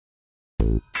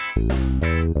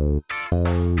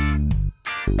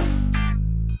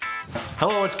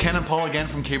it's Ken and Paul again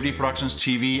from KBD Productions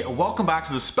TV. Welcome back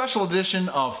to the special edition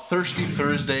of Thirsty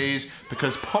Thursdays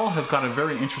because Paul has got a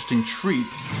very interesting treat,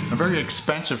 a very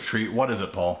expensive treat. What is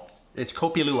it, Paul? It's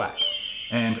Kopi Luwak.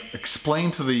 And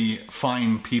explain to the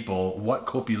fine people what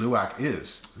Kopi Luwak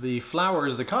is. The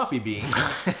flowers, the coffee bean.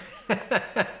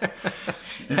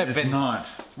 It's not.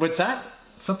 What's that?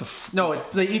 It's not the... No,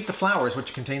 they eat the flowers,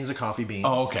 which contains the coffee bean.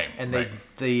 Oh, okay. And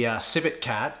the civet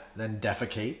cat then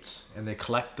defecates, and they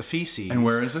collect the feces. And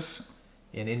where is this?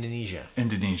 In Indonesia.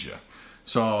 Indonesia.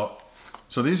 So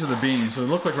these are the beans. So they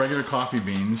look like regular coffee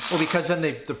beans. Well, because then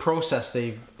the process,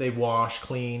 they wash,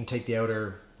 clean, take the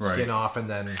outer skin off, and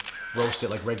then roast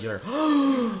it like regular.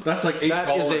 That's like $8.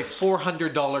 That is a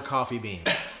 $400 coffee bean.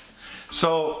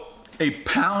 So a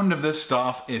pound of this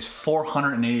stuff is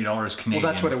 $480 Canadian.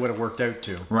 Well, that's what it would have worked out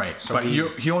to. Right. So but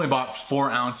he only bought 4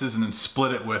 ounces and then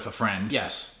split it with a friend.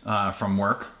 Yes. From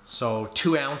work. So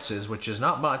 2 ounces, which is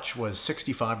not much, was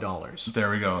 $65. There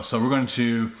we go. So we're going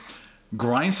to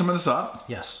grind some of this up.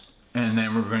 Yes. And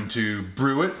then we're going to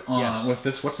brew it with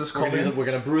this. What's this called? We're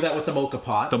going to brew that with the mocha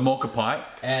pot. The mocha pot.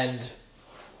 And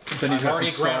then you've got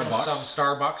already ground Starbucks. some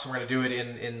Starbucks, and we're going to do it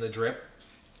in the drip.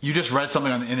 You just read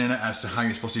something on the internet as to how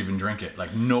you're supposed to even drink it.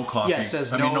 Like no coffee. Yeah, it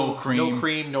says no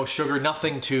cream, no sugar,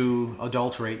 nothing to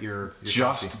adulterate your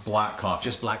just coffee. Black coffee.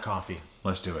 Just black coffee.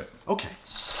 Let's do it. Okay.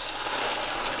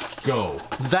 Go.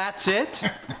 That's it?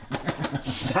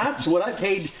 That's what I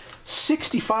paid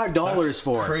 $65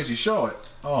 for. Crazy. Show it.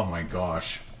 Oh my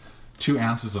gosh. 2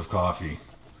 ounces of coffee.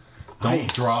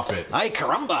 Don't drop it. Ay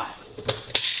caramba.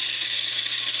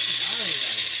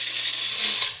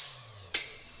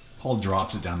 Paul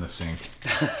drops it down the sink.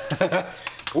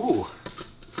 Ooh.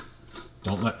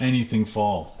 Don't let anything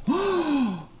fall.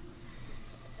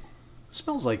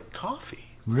 Smells like coffee.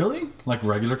 Really? Like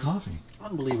regular coffee.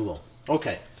 Unbelievable.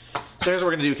 Okay. So here's what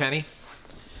we're going to do, Kenny.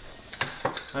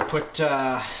 I put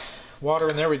water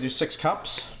in there. We do 6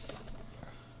 cups.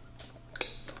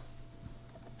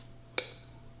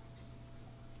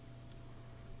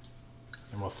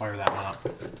 And we'll fire that one up.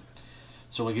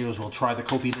 So what we'll do is we'll try the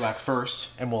Kopi Luwak first,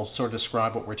 and we'll sort of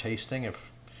describe what we're tasting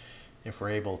if we're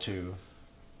able to.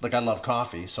 Like, I love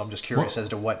coffee, so I'm just curious as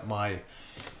to what my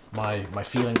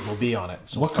feelings will be on it.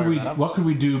 So what could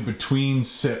we do between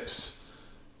sips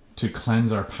to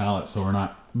cleanse our palate so we're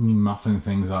not muffing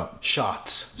things up?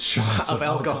 Shots of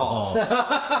alcohol.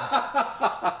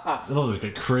 It'll just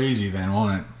get crazy then,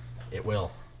 won't it? It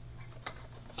will.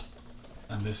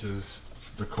 And this is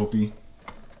the Kopi.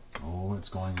 Oh, it's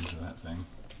going into that thing.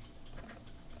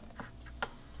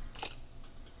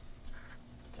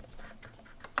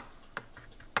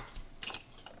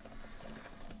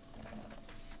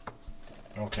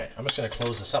 Okay, I'm just going to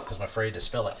close this up because I'm afraid to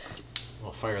spill it.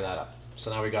 We'll fire that up.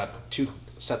 So now we got 2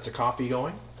 sets of coffee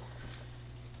going.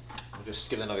 We'll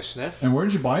just give it another sniff. And where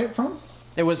did you buy it from?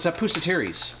 It was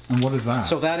Pusatiri's. And what is that?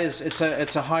 So that is, it's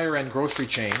a higher end grocery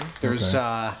chain. There's,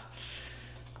 I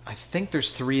think there's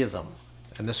 3 of them.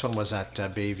 And this one was at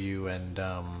Bayview and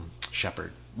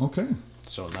Shepherd. Okay.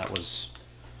 So that was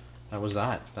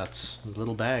that. That's a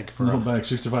little bag for a little bag,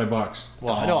 $65.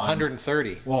 Well, I know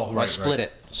 130. Well, I split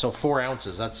it, so 4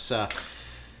 ounces. That's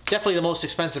definitely the most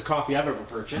expensive coffee I've ever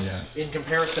purchased. Yes. In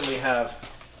comparison, we have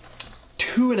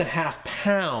 2.5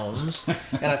 pounds,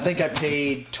 and I think I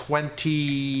paid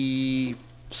 20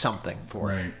 something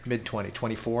for it. Mid 20,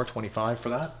 24, 25 for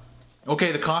that.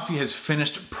 Okay, the coffee has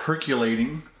finished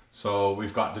percolating. So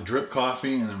we've got the drip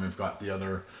coffee, and then we've got the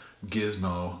other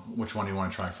gizmo. Which one do you want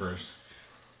to try first?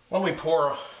 When we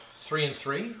pour 3 and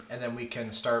 3, and then we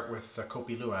can start with the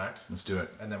Kopi Luwak. Let's do it.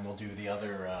 And then we'll do the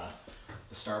other,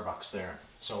 the Starbucks there.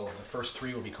 So the first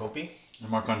 3 will be Kopi. And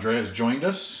Marc-Andre has joined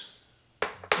us. It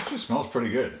actually smells pretty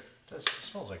good. It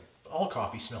smells like, all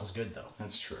coffee smells good though.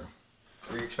 That's true.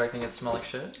 Were you expecting it to smell like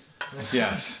shit?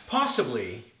 Yes.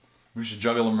 Possibly. We should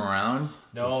juggle them around.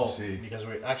 No, because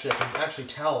I can actually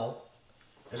tell.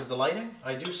 Is it the lighting?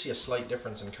 I do see a slight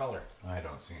difference in color. I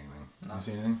don't see anything. No. You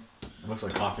see anything? It looks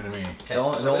like coffee to me. Okay,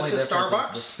 so this is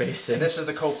Starbucks. The spacing. And this is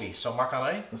the Kopi. So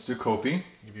Marc-Andre, let's do Kopi.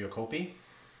 Give you a Kopi.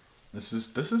 This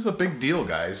is a big deal,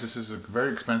 guys. This is a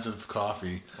very expensive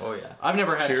coffee. Oh yeah. I've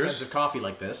never had expensive coffee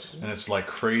like this. And it's like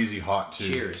crazy hot too.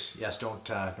 Cheers. Yes, don't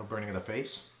burning in the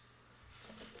face.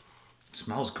 It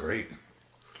smells great.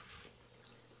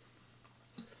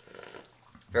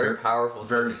 Very powerful.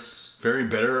 Very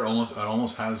bitter. It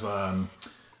almost has. You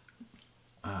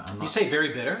say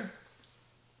very bitter?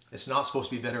 It's not supposed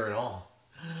to be bitter at all.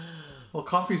 Well,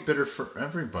 coffee's bitter for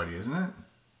everybody, isn't it?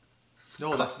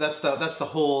 No, that's the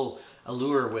whole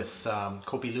allure with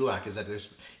Kopi Luwak, is that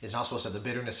it's not supposed to have the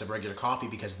bitterness of regular coffee,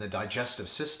 because in the digestive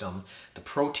system, the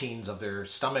proteins of their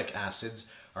stomach acids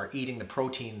are eating the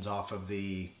proteins off of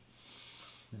the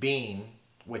bean,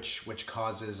 which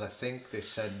causes, I think they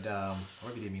said,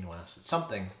 what would be the amino acid?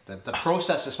 Something that the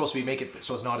process is supposed to be make it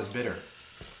so it's not as bitter.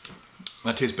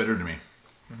 That tastes bitter to me.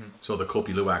 So the Kopi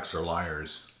Luwaks are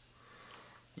liars.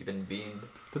 You've been beaned.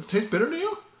 Does it taste bitter to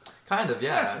you? Kind of,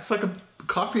 yeah. It's like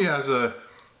coffee has a.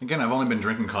 Again, I've only been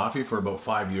drinking coffee for about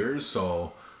 5 years,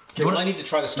 so. Okay, well, I need to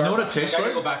try the Starbucks. You know what it tastes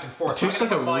like? Go back and forth. It tastes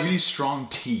like a really strong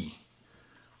tea.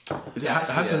 It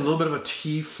has a little bit of a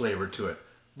tea flavor to it.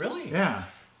 Really? Yeah.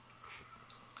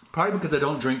 Probably because I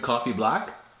don't drink coffee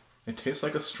black. It tastes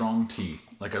like a strong tea,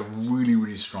 like a really,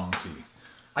 really strong tea.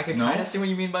 I can kind of see what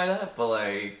you mean by that, but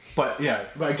like. But yeah,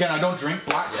 but again, I don't drink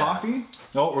black coffee.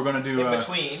 No, we're gonna do in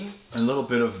between a little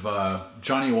bit of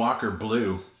Johnny Walker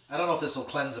Blue. I don't know if this will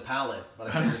cleanse a palate,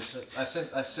 but I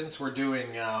figured since we're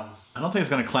doing. I don't think it's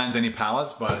gonna cleanse any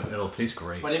palates, but it'll taste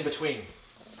great. But in between.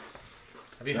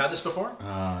 Have you had this before?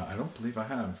 I don't believe I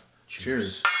have.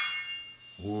 Cheers.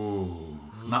 Ooh,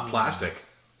 not plastic.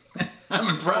 I'm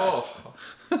impressed.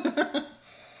 Oh.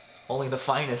 Only the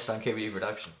finest on KBD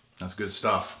Production. That's good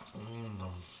stuff.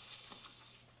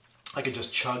 I could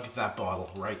just chug that bottle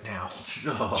right now,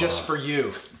 Oh. just for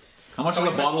you. How much is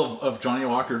a bottle of Johnny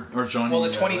Walker or Johnny? Well,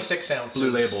 the 26 ounce Blue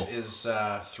Label is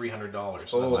 $300.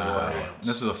 So Oh, that's a 40 ounce.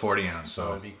 This is a 40 ounce, So so.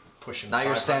 it'd be pushing. Not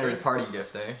your 500. standard party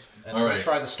gift, eh? And All I'm right. gonna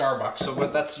try the Starbucks. So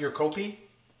that's your Kopi?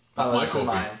 That's my this is Kopi.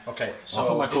 mine. Okay. I'll put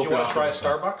So my did you Kopi want off to try a of this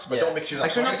one. Starbucks? But don't mix yours up. I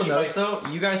couldn't So help but keep notice my-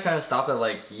 though, you guys kind of stopped at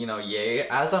like, you know, yay.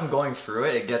 As I'm going through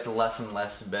it, it gets less and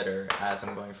less bitter as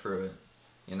I'm going through it.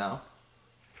 You know?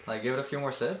 Like, give it a few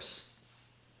more sips.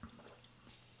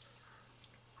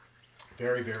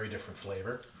 Very, very different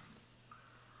flavor.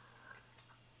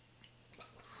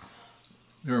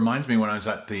 It reminds me when I was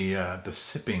at the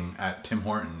sipping at Tim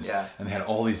Hortons, Yeah. and they had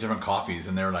all these different coffees,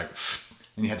 and they were like,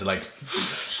 and you had to like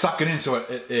suck it in so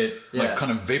it like Yeah.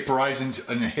 kind of vaporized into,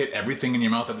 and it hit everything in your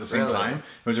mouth at the same Really? time.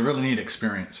 It was a really neat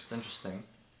experience. It's interesting.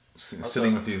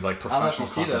 Sitting with these like I don't know if professional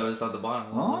you see coffee. those at the bottom.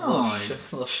 Oh.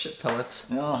 Little shit pellets.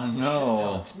 Oh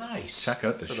no! It's nice. Check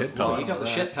out the shit Oh, you pellets. got the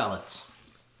shit pellets.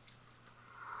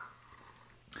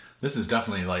 This is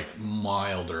definitely like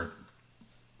milder.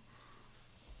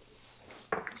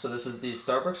 So this is the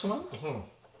Starbucks one?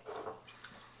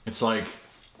 It's like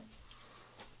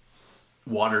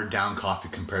watered down coffee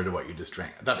compared to what you just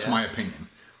drank. That's my opinion.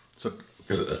 So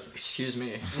Excuse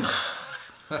me.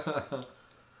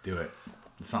 do it.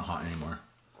 It's not hot anymore.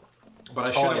 But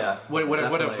I should have. yeah. Would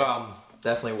have.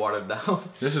 Definitely watered down.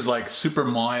 This is like super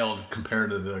mild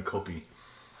compared to the Kopi.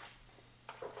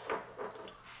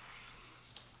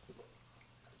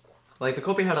 Like the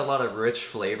Kopi had a lot of rich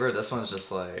flavor. This one's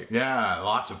just like Yeah,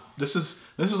 lots of. This is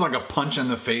like a punch in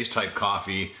the face type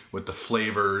coffee with the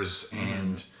flavors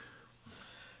and.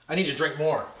 I need to drink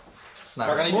more. it's not.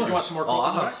 Mark, really- did you want some more? Oh, Kopi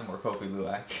I'll have Luwak? some more Kopi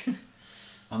Luwak.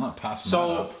 I'm not passing that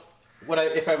So, up.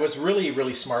 if I was really,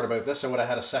 really smart about this, I would have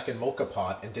had a second mocha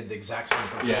pot and did the exact same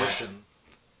proportion.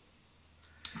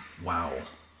 Wow.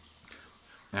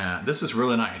 Yeah, this is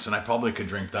really nice, and I probably could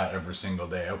drink that every single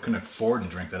day. I couldn't afford to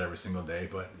drink that every single day,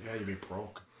 but Yeah, you'd be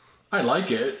broke. I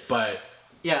like it. But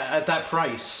Yeah, at that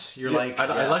price, you're like.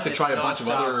 I'd like to it's try a not, bunch of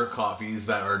other coffees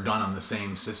that are done on the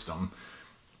same system,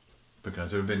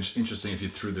 because it would have been interesting if you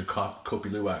threw the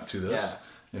Kopi Luwak through this.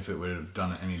 If it would have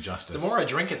done it any justice. The more I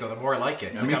drink it, though, the more I like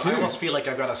it. Yeah, Like, me I too. almost feel like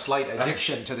I've got a slight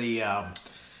addiction to the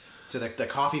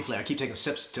coffee flavor. I keep taking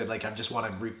sips to I just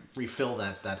want to refill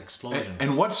that explosion.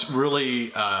 And what's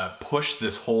really pushed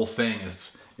this whole thing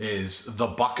is the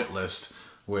bucket list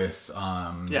with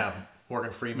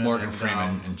Morgan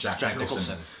Freeman. and Jack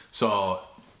Nicholson. So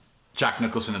Jack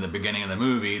Nicholson at the beginning of the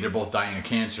movie, they're both dying of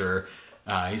cancer.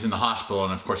 He's in the hospital,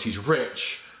 and of course he's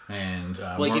rich. And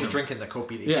Well, he keeps drinking the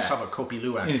Kopi. He keeps talking about Kopi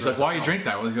Luwak. And he's like, "Why you drink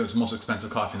that?" Well, he goes, "It's the most expensive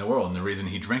coffee in the world," and the reason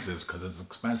he drinks it is because it's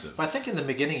expensive. But I think in the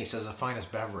beginning he says the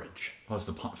finest beverage. What's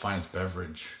the finest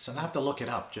beverage? So I have to look it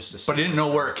up just to see. But he didn't know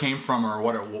where it came from or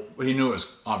what it. He knew it was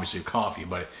obviously coffee,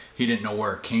 but he didn't know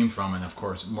where it came from. And of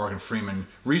course, Morgan Freeman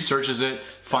researches it,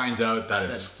 finds out that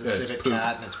It's the it's civet poop.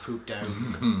 cat and it's pooped out.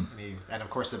 And of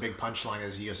course the big punchline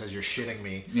is he says, "You're shitting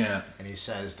me." Yeah. And he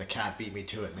says, "The cat beat me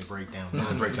to it," and they break down. They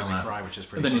break down and laugh. they cry, which is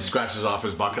pretty And then he funny. scratches off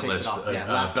his bucket He takes list. it off.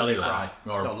 Yeah, laugh till belly you laugh.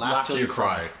 cry. Or No, laugh till you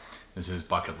cry is his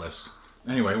bucket list.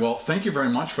 Anyway, well, thank you very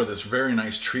much for this very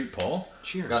nice treat, Paul.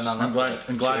 Cheers. Got none I'm left.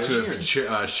 glad to have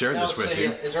Cheers. shared Now, this with say,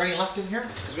 you. Is there any left in here?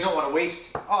 Because we don't want to waste.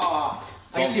 Oh,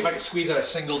 I can see if I can squeeze out a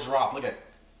single drop. Look at.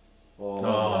 Oh,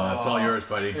 that's all yours,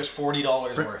 buddy. There's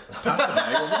 $40 worth. Pass the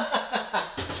bag over.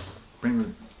 Bring the.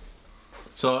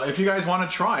 So if you guys want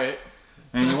to try it,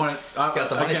 and you want to, Got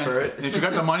the money for it. if you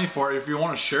got the money for it, if you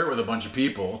want to share it with a bunch of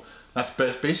people, that's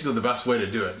basically the best way to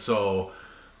do it. So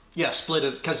Yeah, split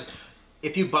it, because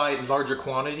if you buy in larger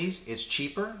quantities, it's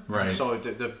cheaper. Right. So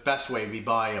the best way would be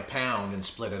buy a pound and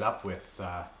split it up with.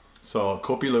 So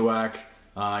Kopi Luwak,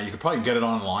 you could probably get it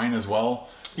online as well.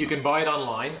 You can buy it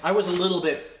online. I was a little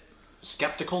bit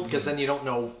skeptical because then you don't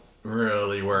know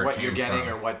Really where what it you're came getting from.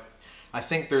 or what. I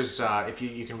think there's if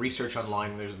you can research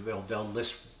online, they'll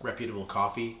list reputable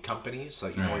coffee companies so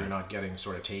that you know you're not getting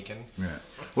sort of taken. Yeah.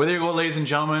 Well, there you go, ladies and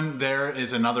gentlemen. There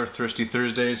is another Thirsty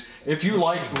Thursdays. If you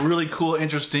like really cool,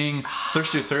 interesting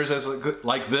Thirsty Thursdays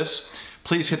like this,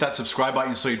 please hit that subscribe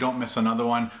button so you don't miss another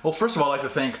one. Well, first of all, I'd like to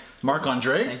thank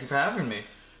Marc-Andre. Thank you for having me.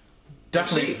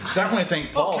 Definitely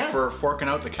thank Paul for forking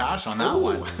out the cash on that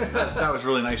one. That was a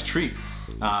really nice treat.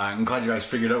 I'm glad you guys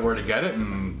figured out where to get it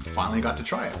and finally got to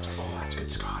try it. Oh, that's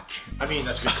good scotch. I mean,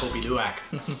 that's good Kopi Luwak.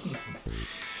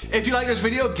 If you like this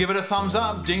video, give it a thumbs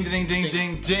up. Ding, ding, ding,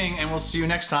 ding, ding. And we'll see you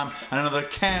next time on another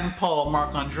Ken, Paul,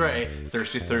 Marc-Andre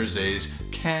Thirsty Thursdays.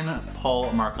 Ken,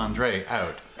 Paul, Marc-Andre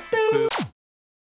out.